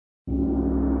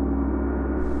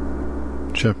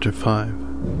Chapter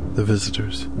 5. The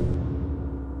Visitors.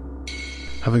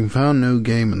 Having found no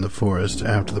game in the forest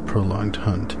after the prolonged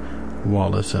hunt,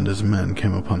 Wallace and his men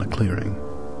came upon a clearing.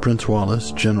 Prince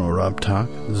Wallace, General Rabtak,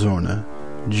 Zorna,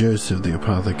 Joseph the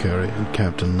apothecary, and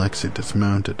Captain Lexi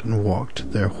dismounted and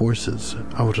walked their horses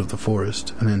out of the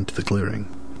forest and into the clearing.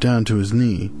 Down to his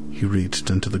knee, he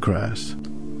reached into the grass.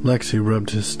 Lexi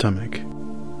rubbed his stomach.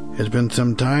 "It's been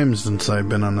some time since I've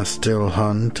been on a still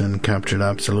hunt and captured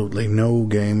absolutely no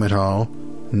game at all."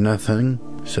 "Nothing,"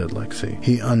 said Lexi.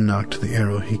 He unknocked the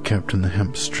arrow he kept in the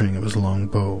hemp string of his long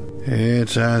bow.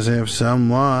 "It's as if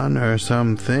someone or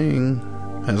something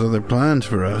has other plans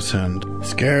for us and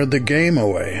scared the game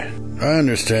away. I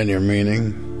understand your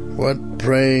meaning. What,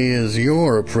 pray, is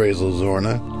your appraisal,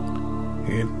 Zorna?"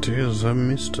 "It is a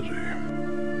mystery,"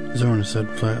 Zorna said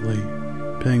flatly,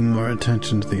 paying more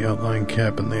attention to the outlying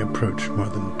cabin they approached more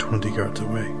than 20 yards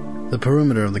away. The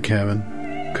perimeter of the cabin,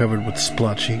 covered with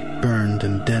splotchy, burned,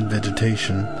 and dead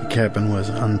vegetation, the cabin was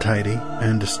untidy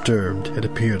and disturbed. It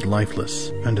appeared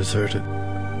lifeless and deserted.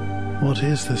 "What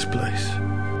is this place?"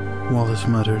 Wallace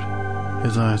muttered,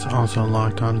 his eyes also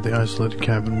locked onto the isolated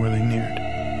cabin where they neared.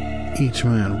 Each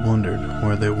man wondered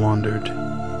where they wandered.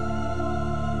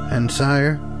 "And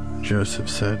sire," Joseph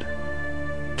said,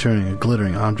 turning a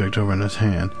glittering object over in his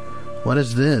hand, "what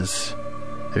is this?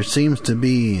 There seems to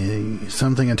be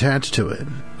something attached to it."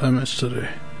 "A mystery,"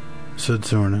 said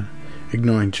Zorna,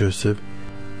 ignoring Joseph.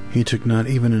 He took not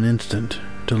even an instant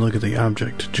to look at the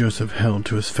object Joseph held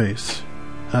to his face.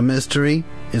 "A mystery?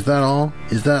 Is that all?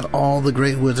 Is that all the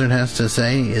Great Wizard has to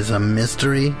say? Is a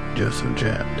mystery?" Joseph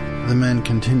jabbed. The men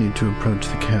continued to approach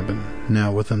the cabin,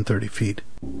 now within 30 feet.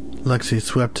 Lexi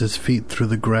swept his feet through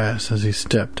the grass as he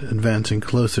stepped, advancing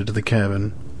closer to the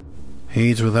cabin.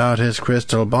 "He's without his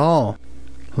crystal ball,"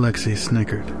 Lexi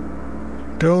snickered.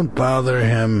 "Don't bother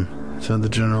him," said the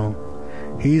general.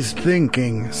 "He's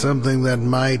thinking something that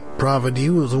might profit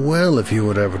you as well if you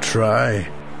would ever try."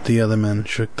 The other men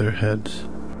shook their heads.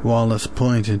 Wallace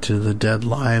pointed to the dead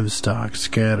livestock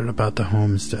scattered about the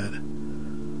homestead.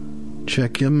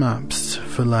 "Check your maps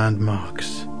for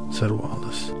landmarks," said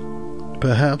Wallace.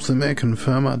 "Perhaps they may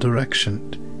confirm our direction.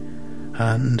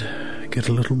 And get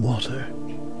a little water,"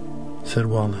 said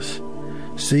Wallace.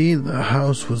 "See, the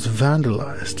house was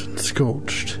vandalized and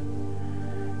scorched.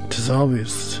 It is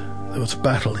obvious there was a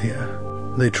battle here."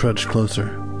 They trudged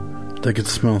closer. They could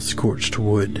smell scorched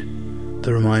wood,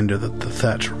 the reminder that the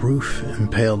thatch roof,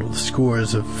 impaled with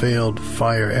scores of failed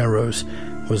fire arrows,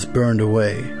 was burned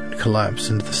away and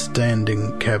collapsed into the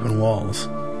standing cabin walls.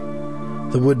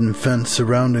 The wooden fence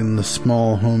surrounding the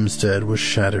small homestead was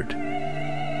shattered.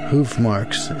 Hoof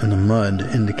marks in the mud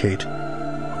indicate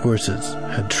horses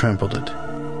had trampled it.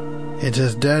 "It's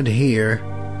as dead here,"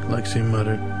 Lexi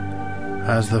muttered,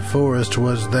 "as the forest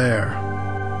was there."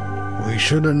 "We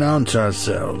should announce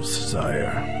ourselves,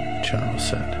 sire," the general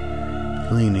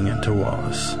said, leaning into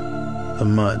Wallace. The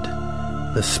mud,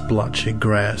 the splotchy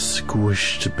grass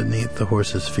squished beneath the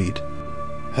horse's feet.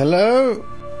 "Hello?"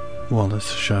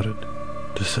 Wallace shouted.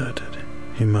 "Deserted,"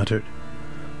 he muttered.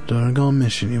 "During our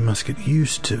mission you must get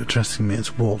used to addressing me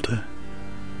as Walter,"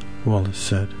 Wallace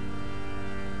said.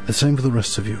 "The same for the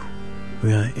rest of you.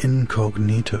 We are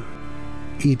incognito."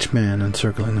 Each man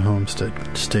encircling the homestead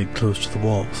stayed close to the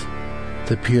walls.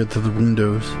 They peered through the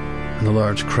windows and the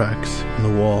large cracks in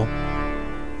the wall,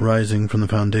 rising from the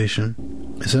foundation.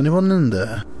 "Is anyone in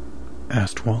there?"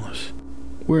 asked Wallace.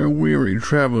 "We're weary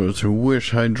travelers who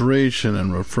wish hydration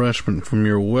and refreshment from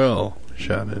your well,"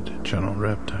 shouted General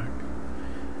Rabtak.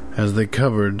 As they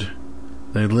covered,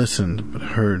 they listened but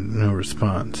heard no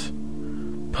response.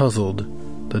 Puzzled,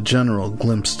 the general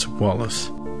glimpsed Wallace,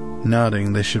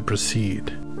 nodding they should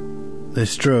proceed. They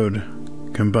strode,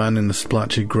 combining the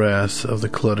splotchy grass of the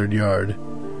cluttered yard.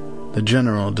 The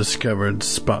general discovered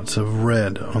spots of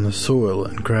red on the soil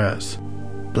and grass.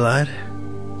 "Blood?"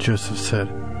 Joseph said,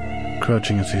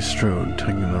 crouching as he strode,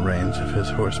 tugging the reins of his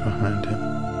horse behind him.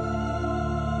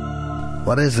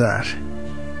 "What is that?"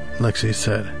 Lexi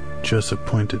said. Joseph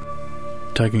pointed,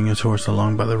 tugging his horse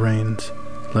along by the reins.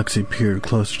 Lexi peered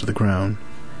closer to the ground.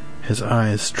 His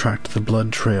eyes tracked the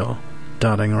blood trail,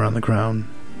 dotting around the ground.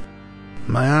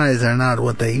 "My eyes are not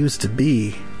what they used to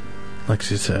be,"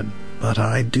 Lexi said, "but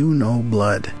I do know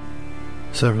blood."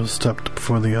 Several stepped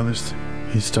before the others.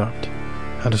 He stopped,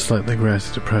 at a slightly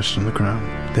grassy depression in the ground.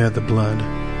 There the blood,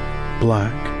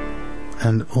 black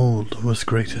and old, was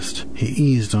greatest. He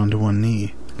eased onto one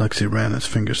knee. Lexi ran his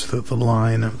fingers through the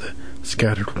line of the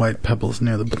scattered white pebbles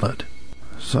near the blood.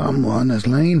 "Someone has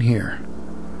lain here.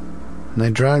 They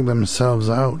dragged themselves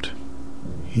out,"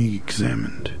 he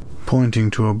examined,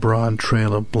 pointing to a broad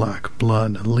trail of black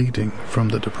blood leading from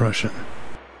the depression.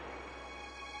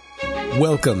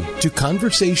 Welcome to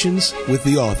Conversations with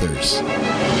the Authors.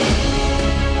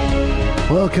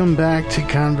 Welcome back to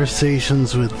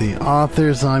Conversations with the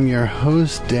Authors. I'm your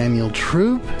host, Daniel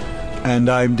Troop. And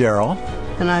I'm Daryl.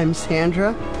 And I'm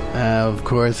Sandra. Of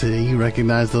course, you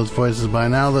recognize those voices by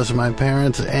now. Those are my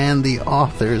parents and the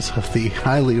authors of the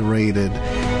highly rated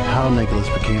How Nicholas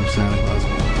Became Santa Claus.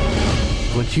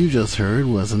 What you just heard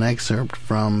was an excerpt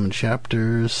from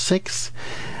Chapter 6.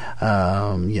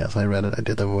 Yes, I read it. I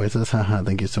did the voices.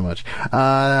 Thank you so much.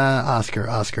 Oscar.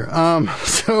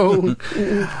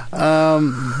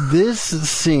 This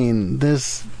scene,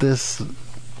 this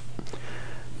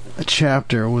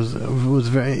chapter was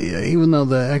very, even though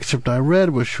the excerpt I read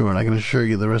was short, I can assure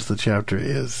you the rest of the chapter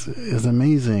is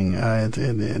amazing.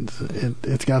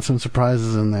 It's got some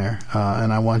surprises in there,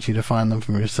 and I want you to find them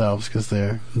for yourselves because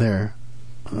they'll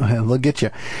get you.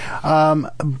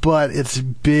 But it's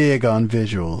big on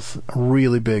visuals,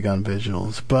 really big on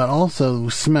visuals, but also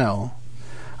smell.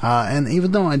 And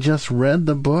even though I just read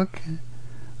the book,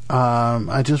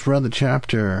 I just read the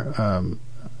chapter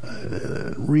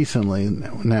recently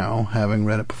now, having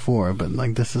read it before, but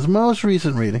like this is most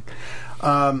recent reading.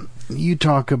 You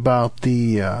talk about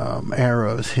the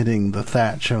arrows hitting the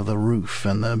thatch of the roof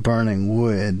and the burning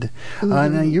wood.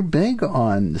 Now you're big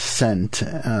on scent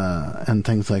and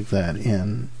things like that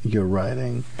in your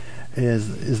writing.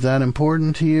 Is that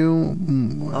important to you?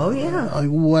 Oh, yeah.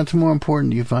 What's more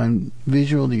important? Do you find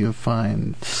visual? Do you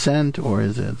find scent? Or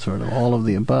is it sort of all of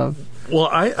the above? Well,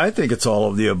 I think it's all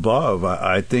of the above.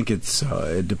 I think it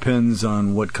depends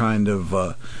on what kind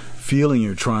of feeling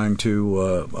you're trying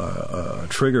to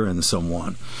trigger in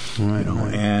someone. Right,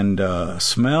 right. And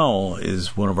smell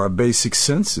is one of our basic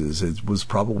senses. It was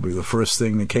probably the first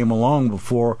thing that came along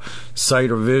before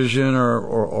sight or vision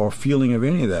or feeling of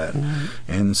any of that. Right.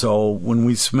 And so when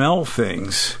we smell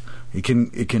things, it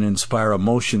can inspire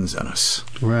emotions in us.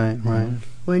 Right.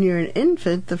 When you're an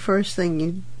infant, the first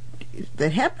thing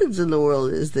that happens in the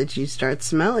world is that you start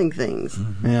smelling things.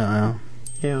 Mm-hmm. Yeah.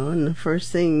 And the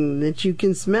first thing that you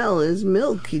can smell is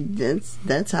milk.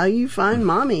 That's how you find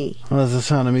mommy. Well, that's the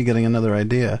sound of me getting another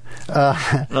idea.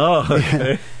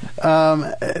 Okay.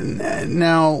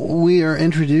 Now, we are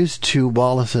introduced to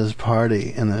Wallace's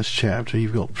party in this chapter.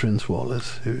 You've got Prince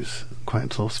Wallace, who's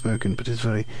quite soft-spoken, but he's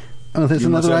very... Oh, there's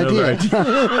another idea.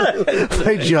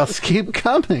 They just keep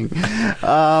coming.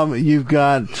 You've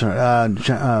got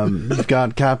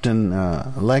Captain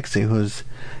Lexi, who's...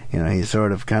 he's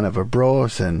sort of kind of a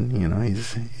bros, and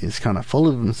he's kind of full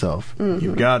of himself.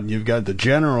 Mm-hmm. You've got the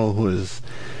general, who is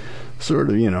sort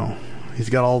of he's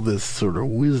got all this sort of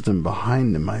wisdom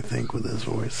behind him, I think, with his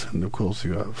voice, and of course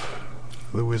you have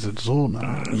the wizard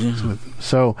Zorna. Yeah.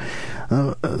 So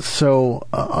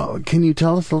can you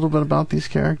tell us a little bit about these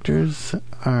characters?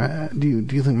 Do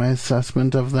you think my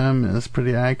assessment of them is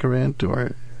pretty accurate,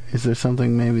 or is there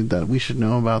something maybe that we should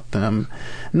know about them?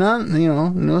 Not,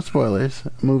 no spoilers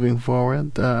moving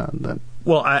forward.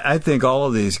 Well, I think all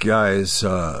of these guys,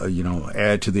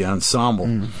 add to the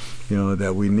ensemble,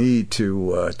 that we need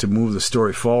to move the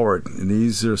story forward. And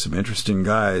these are some interesting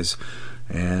guys.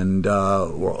 And,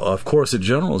 of course, the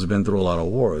general has been through a lot of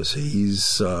wars.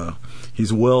 He's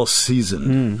well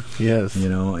seasoned. Yes.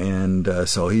 And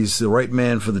so he's the right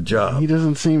man for the job. He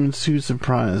doesn't seem too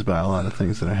surprised by a lot of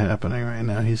things that are happening right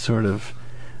now. He's sort of,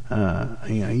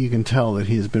 you can tell that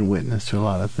he's been witness to a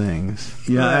lot of things.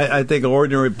 Yeah, I think an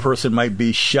ordinary person might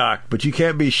be shocked, but you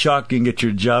can't be shocked and get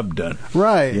your job done.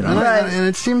 Right. And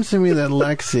it seems to me that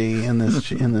Lexi in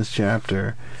this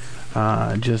chapter,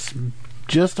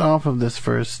 just off of this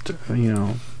first,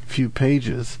 few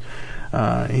pages,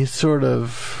 he's sort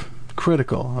of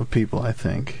critical of people, I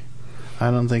think.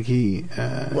 I don't think he...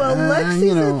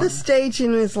 Lexi's at the stage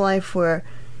in his life where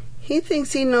he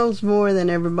thinks he knows more than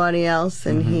everybody else,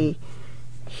 and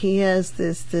he has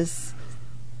this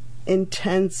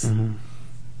intense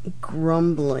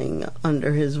grumbling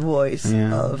under his voice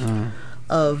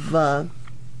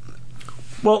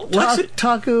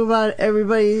talking about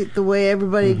everybody, the way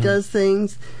everybody does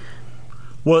things.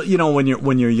 Well, when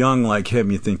you're young like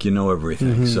him, you think you know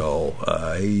everything. So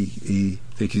he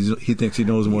thinks he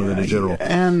knows more than the general.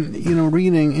 And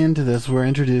reading into this, we're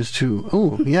introduced to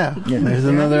there's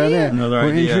another idea.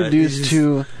 We're introduced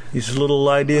to these little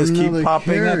ideas keep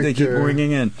popping up. They keep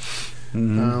bringing in.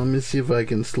 Let me see if I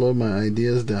can slow my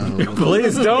ideas down a little bit.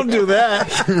 Please don't do that.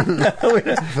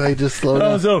 If I just slow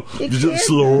down. Just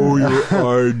slow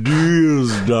your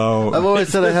ideas down. I've always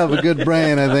said I have a good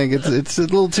brain. I think it's a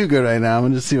little too good right now. I'm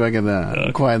going to see if I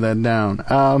can quiet that down.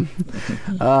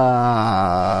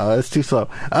 It's too slow.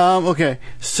 Okay,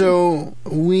 so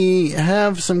we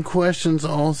have some questions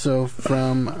also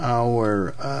from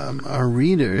our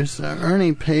readers.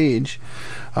 Ernie Page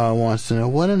wants to know,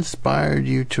 what inspired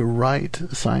you to write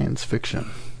science fiction?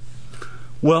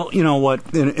 Well, you know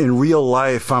what? In real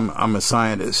life, I'm a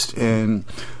scientist, and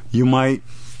you might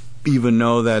even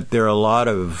know that there are a lot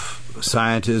of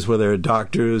scientists, whether they're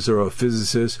doctors or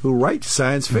physicists, who write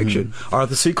science fiction. Mm-hmm.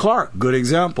 Arthur C. Clarke, good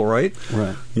example, right?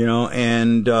 Right. You know,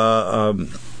 and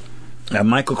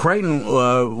Michael Crichton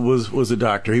was a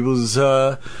doctor. He was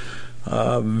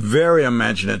very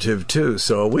imaginative too.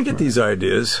 So we get these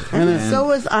ideas, and so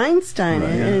was Einstein, right,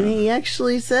 and he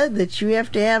actually said that you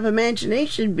have to have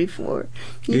imagination before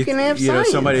you can have science.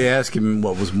 Somebody asked him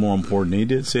what was more important. He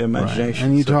did say imagination. Right.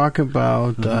 And you talk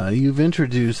about you've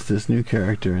introduced this new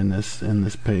character in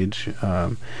this page,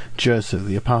 Joseph,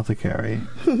 the apothecary,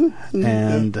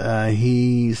 and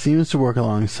he seems to work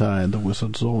alongside the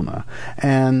wizard Zorna.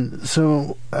 And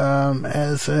so,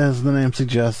 as the name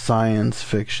suggests, science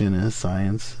fiction is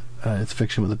science. It's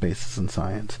fiction with a basis in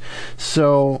science.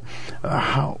 So,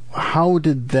 how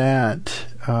did that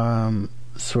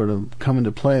sort of come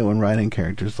into play when writing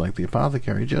characters like the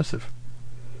apothecary Joseph?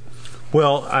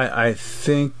 Well, I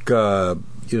think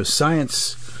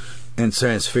science and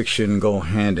science fiction go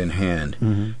hand in hand.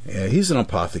 Mm-hmm. He's an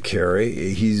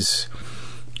apothecary.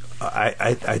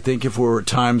 I think if we were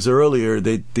times earlier,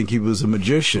 they'd think he was a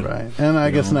magician. Right. And I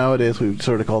guess nowadays we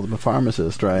sort of call them a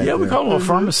pharmacist, right? Yeah, we call them a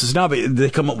pharmacist now, but they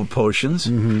come up with potions,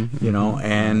 and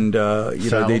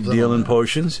they deal in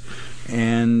potions,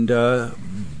 and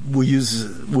we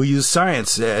use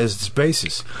science as its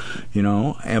basis,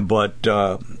 but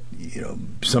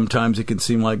sometimes it can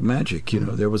seem like magic.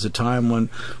 There was a time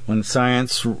when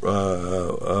science,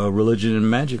 religion, and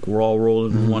magic were all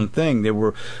rolled into one thing. They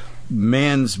were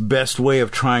man's best way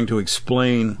of trying to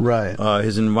explain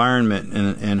his environment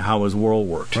and how his world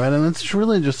worked. Right, and it's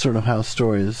really just sort of how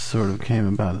stories sort of came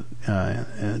about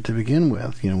to begin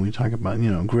with. We talk about,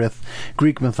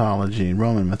 Greek mythology,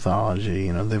 Roman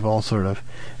mythology, they've all sort of,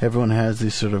 everyone has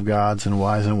these sort of gods and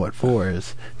whys and what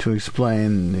fors to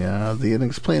explain the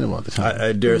inexplainable at the time.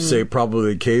 I dare say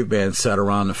probably the caveman sat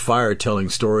around the fire telling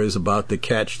stories about the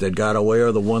catch that got away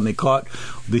or the one they caught,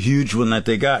 the huge one that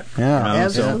they got. Yeah,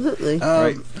 absolutely.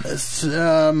 Right.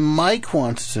 Mike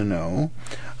wants to know,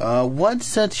 what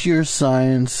sets your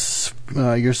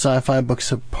your sci-fi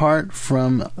books apart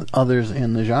from others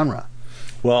in the genre?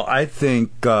 Well, I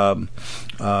think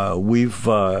we've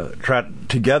tried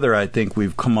together. I think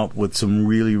we've come up with some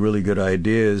really, really good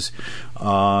ideas.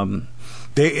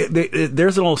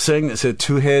 There's an old saying that said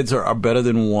 2 heads are better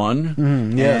than one,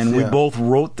 and we both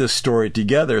wrote this story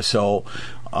together. So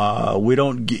we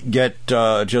don't get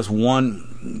just one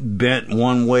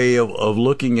way of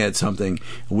looking at something.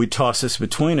 We toss this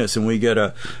between us, and we get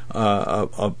a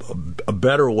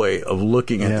better way of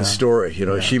looking at the story.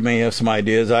 She may have some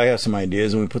ideas, I have some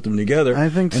ideas, and we put them together. I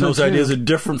think and those ideas are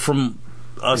different from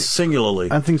us singularly.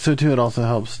 I think so too. It also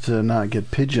helps to not get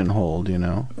pigeonholed.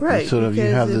 Right. Sort of, because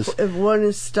you have if one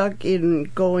is stuck in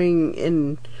going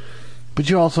in. But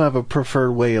you also have a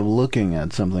preferred way of looking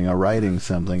at something or writing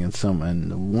something,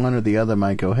 and one or the other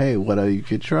might go, "Hey, what if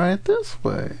you try it this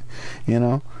way?"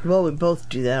 Well, we both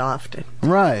do that often,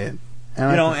 right?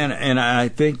 And I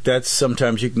think that's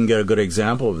sometimes you can get a good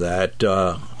example of that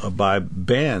by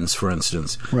bands, for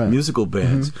instance, musical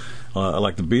bands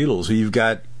like the Beatles. You've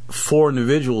got 4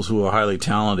 individuals who are highly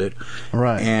talented,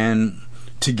 right? And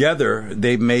together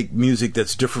they make music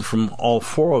that's different from all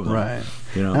 4 of them, right?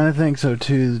 And I think so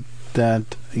too.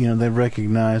 That they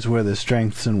recognize where their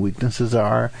strengths and weaknesses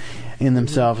are in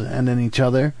themselves and in each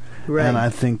other. Right. And I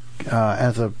think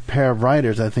as a pair of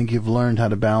writers, I think you've learned how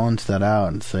to balance that out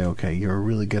and say, okay, you're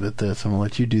really good at this, I'm going to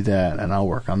let you do that, and I'll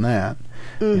work on that.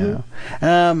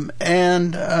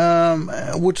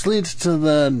 Which leads to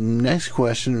the next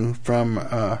question from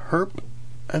Herp,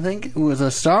 I think, who was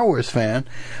a Star Wars fan.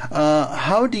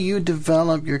 How do you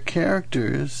develop your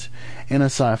characters in a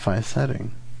sci-fi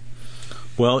setting?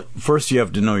 Well, first you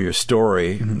have to know your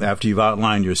story. After you've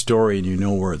outlined your story and you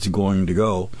know where it's going to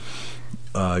go,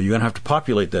 you're going to have to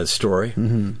populate that story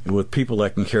with people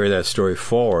that can carry that story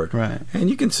forward. Right. And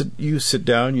you can sit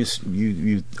down,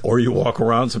 or you walk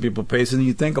around, some people pace, and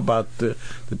you think about the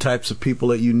types of people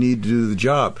that you need to do the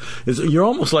job. You're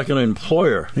almost like an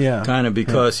employer, kind of,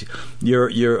 because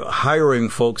you're hiring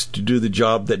folks to do the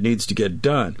job that needs to get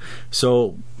done.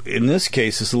 So in this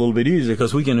case, it's a little bit easier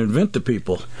because we can invent the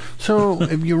people. So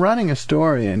if you're writing a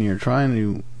story and you're trying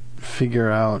to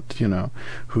figure out,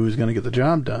 who's going to get the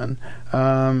job done,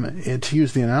 to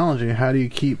use the analogy, how do you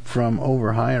keep from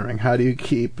overhiring? How do you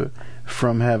keep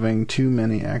from having too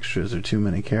many extras or too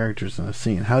many characters in a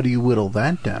scene? How do you whittle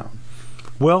that down?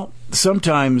 Well,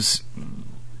 sometimes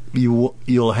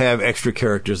you'll have extra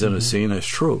characters in a scene. That's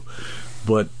true,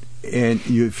 but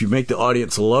if you make the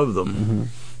audience love them,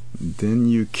 then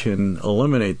you can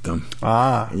eliminate them.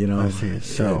 I see.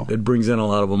 So it brings in a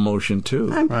lot of emotion too.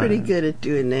 I'm pretty good at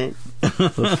doing that.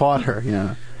 The fodder,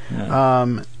 Yeah.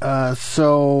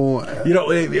 So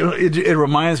it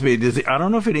reminds me. I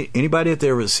don't know if anybody out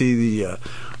there ever see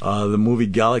the movie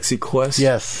Galaxy Quest.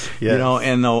 Yes.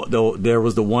 And there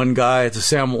was the one guy. It's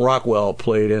Sam Rockwell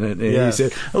played in it, and he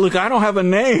said, "Look, I don't have a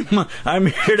name. I'm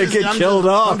here to get killed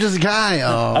off. I'm just a guy.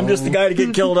 Oh. I'm just the guy to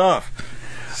get killed off."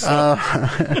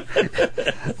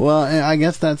 Well, I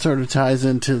guess that sort of ties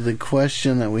into the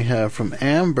question that we have from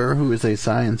Amber, who is a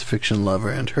science fiction lover,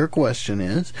 and her question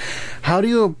is, how do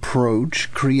you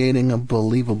approach creating a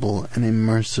believable and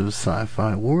immersive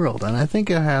sci-fi world? And I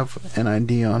think I have an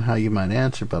idea on how you might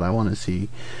answer, but I want to see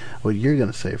what you're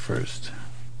going to say first.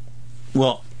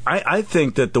 Well, I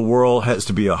think that the world has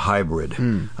to be a hybrid.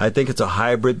 I think it's a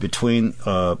hybrid between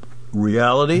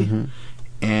reality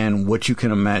and what you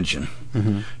can imagine.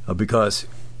 Because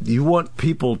you want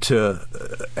people to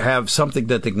have something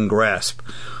that they can grasp.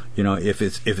 If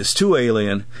it's too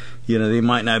alien, they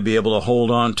might not be able to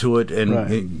hold on to it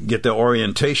and get their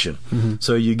orientation.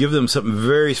 So you give them something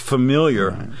very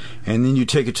familiar, and then you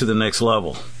take it to the next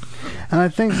level. And I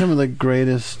think some of the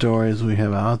greatest stories we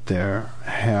have out there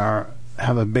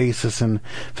have a basis in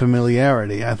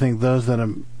familiarity. I think those that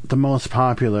are the most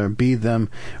popular, be them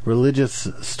religious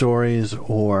stories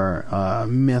or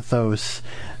mythos,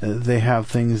 they have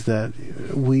things that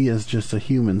we as just a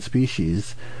human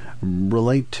species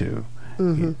relate to.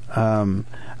 And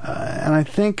I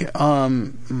think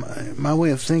my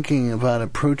way of thinking about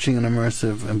approaching an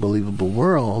immersive and believable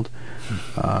world,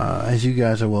 as you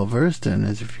guys are well versed in,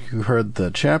 is, if you heard the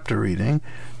chapter reading,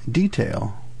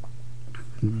 detail.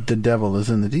 The devil is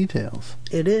in the details.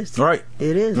 It is. Right.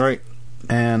 It is. Right.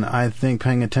 And I think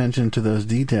paying attention to those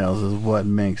details is what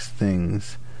makes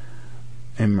things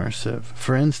immersive.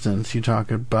 For instance, you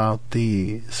talk about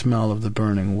the smell of the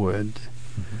burning wood.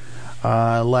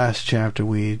 Last chapter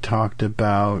we talked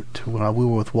about, we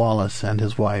were with Wallace and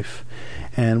his wife,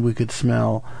 and we could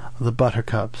smell the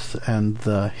buttercups and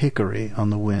the hickory on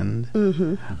the wind.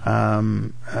 You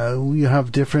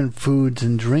have different foods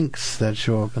and drinks that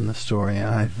show up in the story, and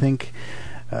I think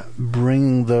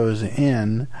bringing those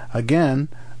in, again,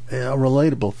 a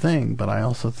relatable thing, but I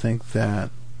also think that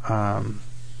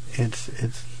it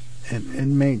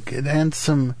adds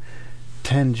some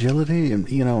tangibility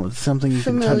and something you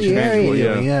can touch.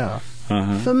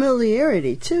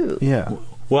 Familiarity too. Yeah.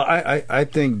 Well, I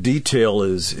think detail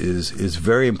is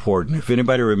very important. If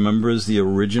anybody remembers the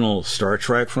original Star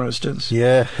Trek, for instance,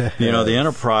 the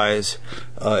Enterprise,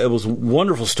 it was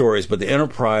wonderful stories, but the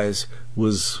Enterprise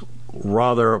was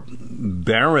rather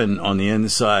barren on the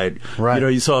inside. Right.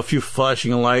 You saw a few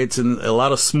flashing lights and a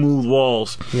lot of smooth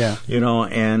walls. Yeah.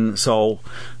 And so.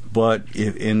 But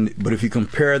if you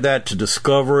compare that to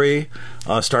Discovery,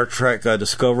 Star Trek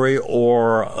Discovery,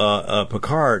 or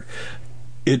Picard,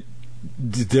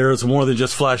 there's more than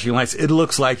just flashing lights. It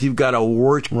looks like you've got a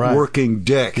working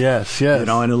deck. Yes. And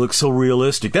it looks so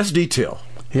realistic. That's detail.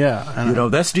 Yeah.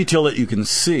 That's detail that you can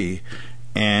see.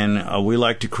 And we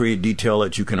like to create detail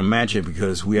that you can imagine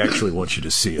because we actually want you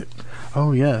to see it.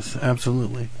 Oh, yes,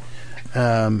 absolutely.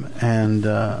 And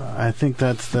I think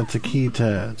that's a key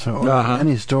to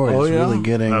any story is really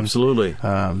getting absolutely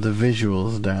the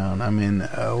visuals down. I mean,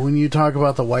 when you talk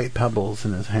about the white pebbles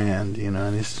in his hand,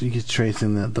 and he's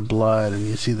tracing the blood, and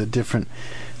you see the different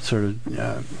sort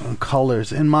of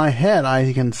colors. In my head,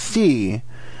 I can see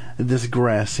this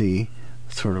grassy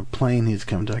sort of plain he's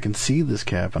come to. I can see this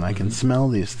cap, and I can smell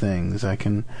these things. I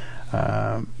can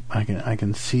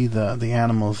see the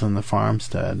animals in the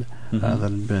farmstead that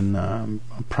had been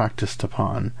practiced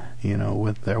upon,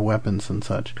 with their weapons and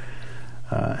such.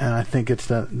 And I think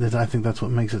I think that's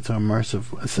what makes it so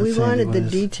immersive. We wanted the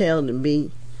detail to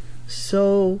be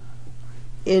so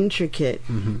intricate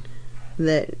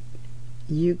that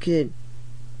you could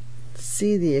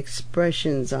see the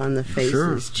expressions on the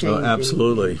faces changing. Oh,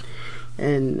 absolutely.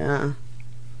 And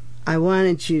I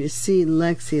wanted you to see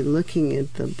Lexi looking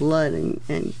at the blood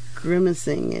and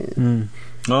grimacing and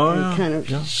kind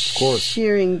of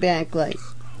shearing back like.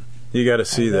 You got to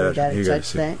see that. You got to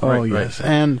touch that. Oh, yes.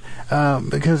 And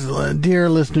because, dear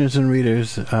listeners and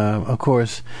readers, of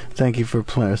course, thank you for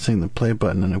pressing the play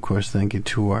button. And, of course, thank you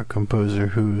to our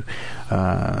composer,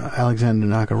 Alexander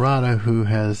Nakarada, who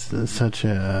has such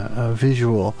a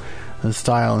visual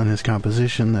style in his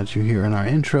composition that you hear in our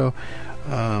intro.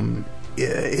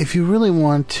 If you really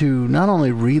want to not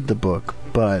only read the book,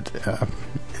 but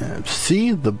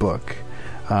see the book,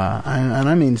 and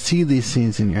I mean see these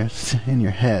scenes in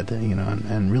your head,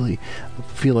 and really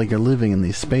feel like you're living in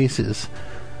these spaces.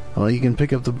 Well, you can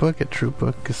pick up the book at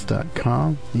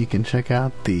troopbooks.com. You can check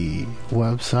out the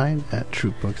website at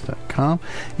troopbooks.com.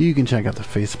 You can check out the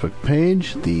Facebook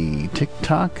page, the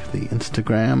TikTok, the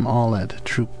Instagram, all at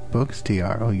troopbooks,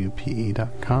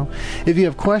 TROUPE.com. If you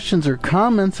have questions or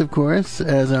comments, of course,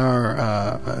 as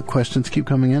our questions keep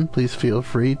coming in, please feel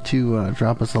free to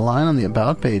drop us a line on the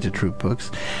About page at Troop Books.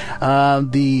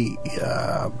 The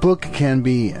book can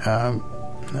be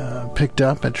picked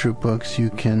up at Troop Books. You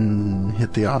can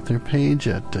hit the author page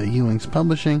at Ewing's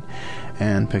Publishing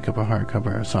and pick up a hardcover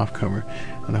or a softcover.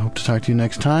 And I hope to talk to you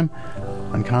next time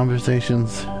on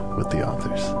Conversations with the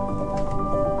Authors.